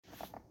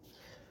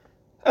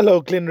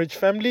Hello, Glenridge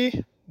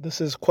family. This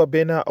is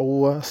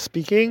Kwabena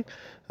speaking,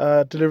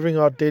 delivering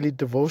our daily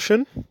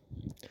devotion.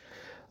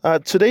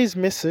 Today's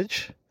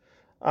message,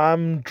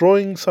 I'm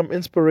drawing some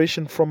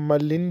inspiration from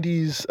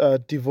Malindi's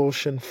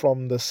devotion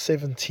from the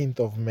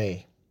 17th of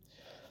May.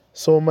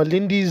 So,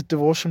 Malindi's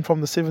devotion from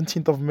the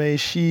 17th of May,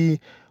 she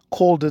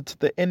called it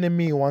 "The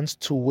Enemy Wants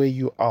to Wear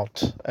You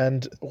Out."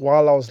 And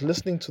while I was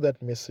listening to that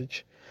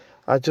message,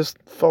 I just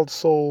felt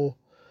so,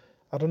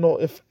 I don't know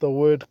if the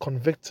word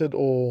convicted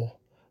or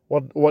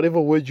whatever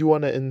word you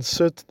want to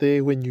insert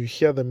there when you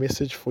hear the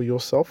message for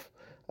yourself,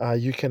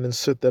 you can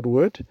insert that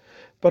word.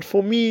 But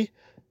for me,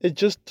 it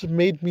just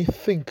made me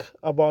think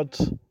about,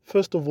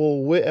 first of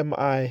all, where am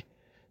I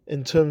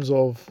in terms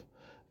of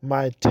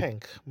my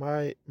tank,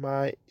 my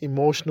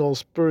emotional,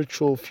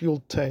 spiritual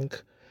fuel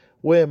tank?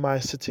 Where am I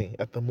sitting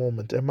at the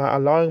moment? Am I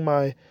allowing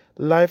my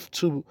life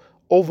to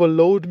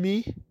overload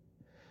me?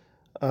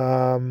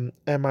 Am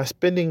I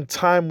spending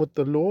time with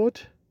the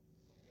Lord?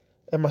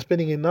 Am I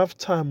spending enough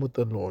time with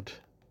the Lord?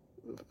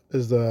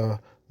 Is the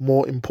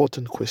more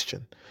important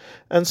question.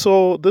 And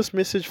so this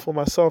message for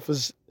myself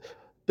is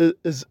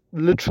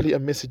literally a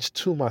message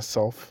to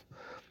myself.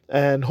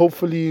 And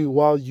hopefully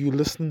while you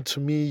listen to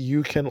me,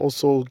 you can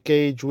also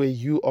gauge where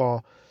you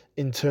are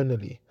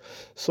internally.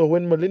 So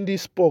when Malindi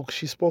spoke,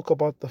 she spoke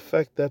about the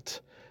fact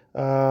that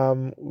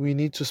we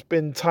need to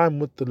spend time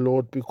with the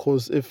Lord,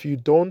 because if you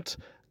don't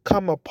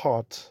come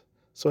apart,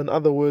 so in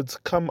other words,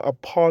 come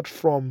apart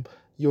from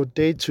your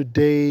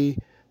day-to-day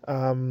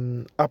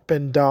up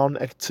and down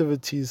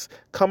activities,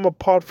 come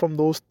apart from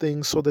those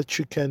things so that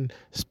you can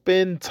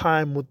spend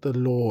time with the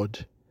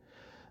Lord.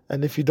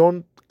 And if you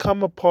don't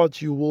come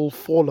apart, you will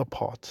fall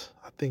apart,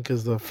 I think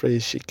is the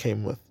phrase she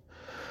came with.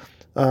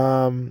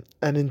 And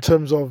in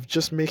terms of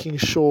just making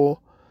sure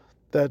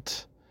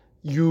that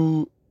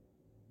you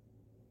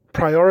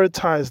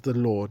prioritize the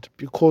Lord,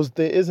 because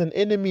there is an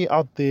enemy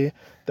out there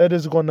that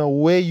is going to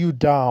weigh you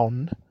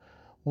down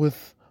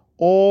with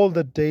all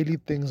the daily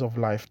things of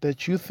life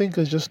that you think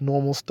is just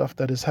normal stuff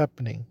that is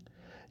happening.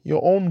 Your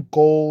own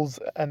goals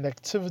and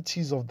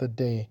activities of the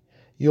day,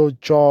 your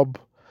job,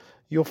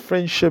 your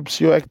friendships,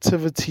 your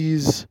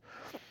activities,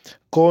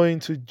 going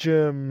to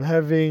gym,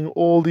 having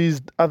all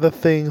these other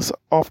things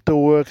after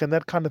work and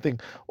that kind of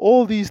thing.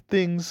 All these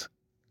things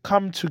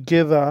come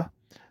together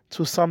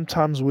to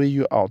sometimes weigh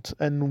you out.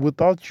 And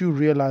without you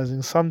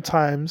realizing,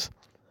 sometimes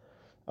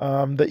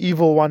the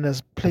evil one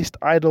has placed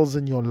idols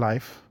in your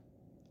life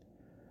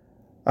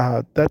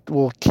that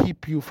will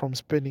keep you from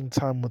spending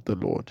time with the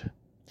Lord.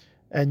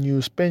 And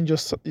you spend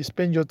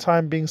your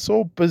time being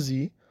so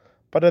busy,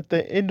 but at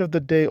the end of the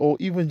day, or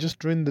even just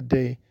during the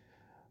day,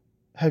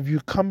 have you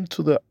come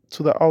to the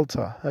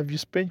altar? Have you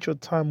spent your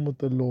time with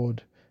the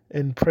Lord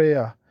in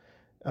prayer,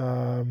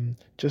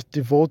 just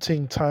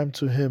devoting time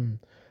to Him,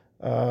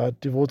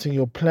 devoting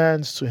your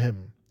plans to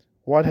Him?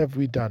 What have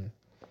we done?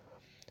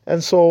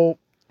 And so,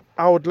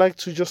 I would like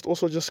to just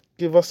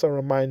give us a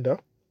reminder,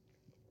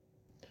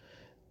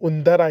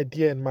 with that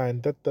idea in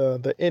mind, that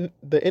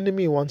the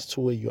enemy wants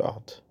to wear you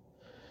out,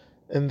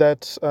 and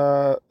that's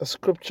a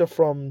scripture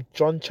from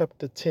John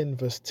chapter 10,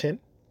 verse 10.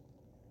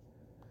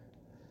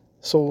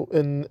 So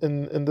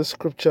in this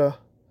scripture,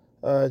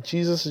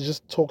 Jesus is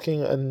just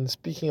talking and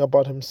speaking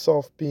about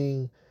himself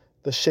being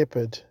the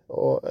shepherd,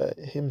 or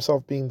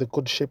himself being the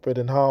good shepherd,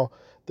 and how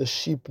the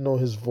sheep know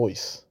his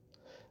voice,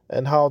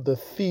 and how the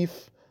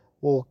thief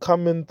will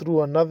come in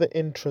through another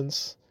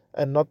entrance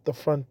and not the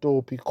front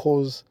door,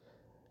 because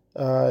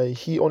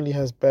he only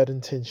has bad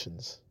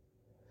intentions,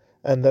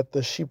 and that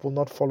the sheep will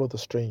not follow the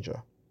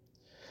stranger.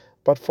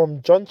 But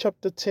from John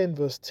chapter 10,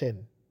 verse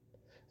 10,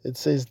 it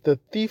says, "The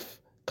thief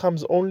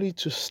comes only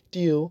to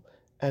steal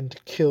and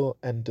kill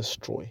and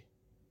destroy.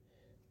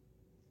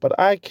 But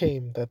I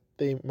came that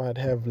they might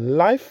have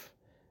life,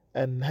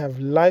 and have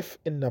life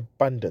in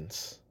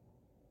abundance.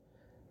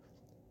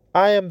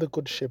 I am the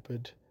good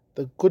shepherd.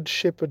 The good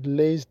shepherd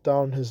lays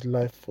down his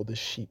life for the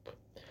sheep."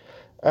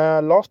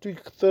 Last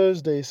week,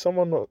 Thursday,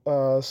 someone,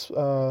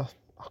 I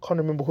can't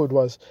remember who it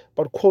was,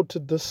 but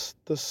quoted this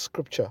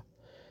scripture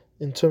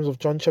in terms of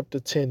John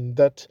chapter 10,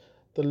 that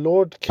the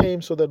Lord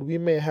came so that we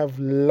may have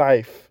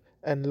life,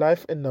 and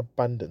life in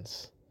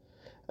abundance.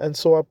 And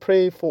so I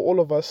pray for all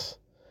of us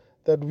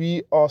that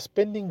we are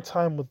spending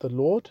time with the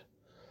Lord.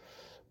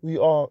 We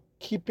are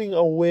keeping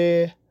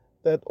aware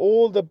that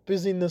all the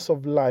busyness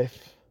of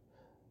life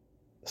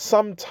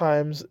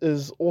sometimes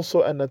is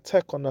also an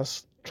attack on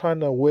us,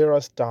 trying to wear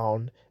us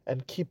down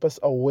and keep us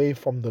away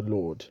from the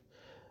Lord,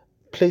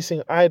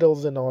 placing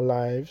idols in our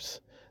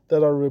lives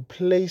that are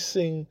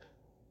replacing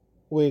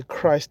where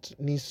Christ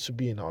needs to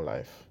be in our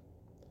life.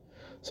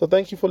 So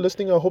thank you for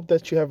listening. I hope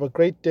that you have a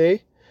great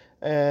day,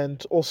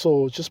 and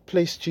also just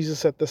place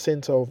Jesus at the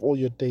center of all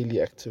your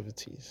daily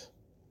activities.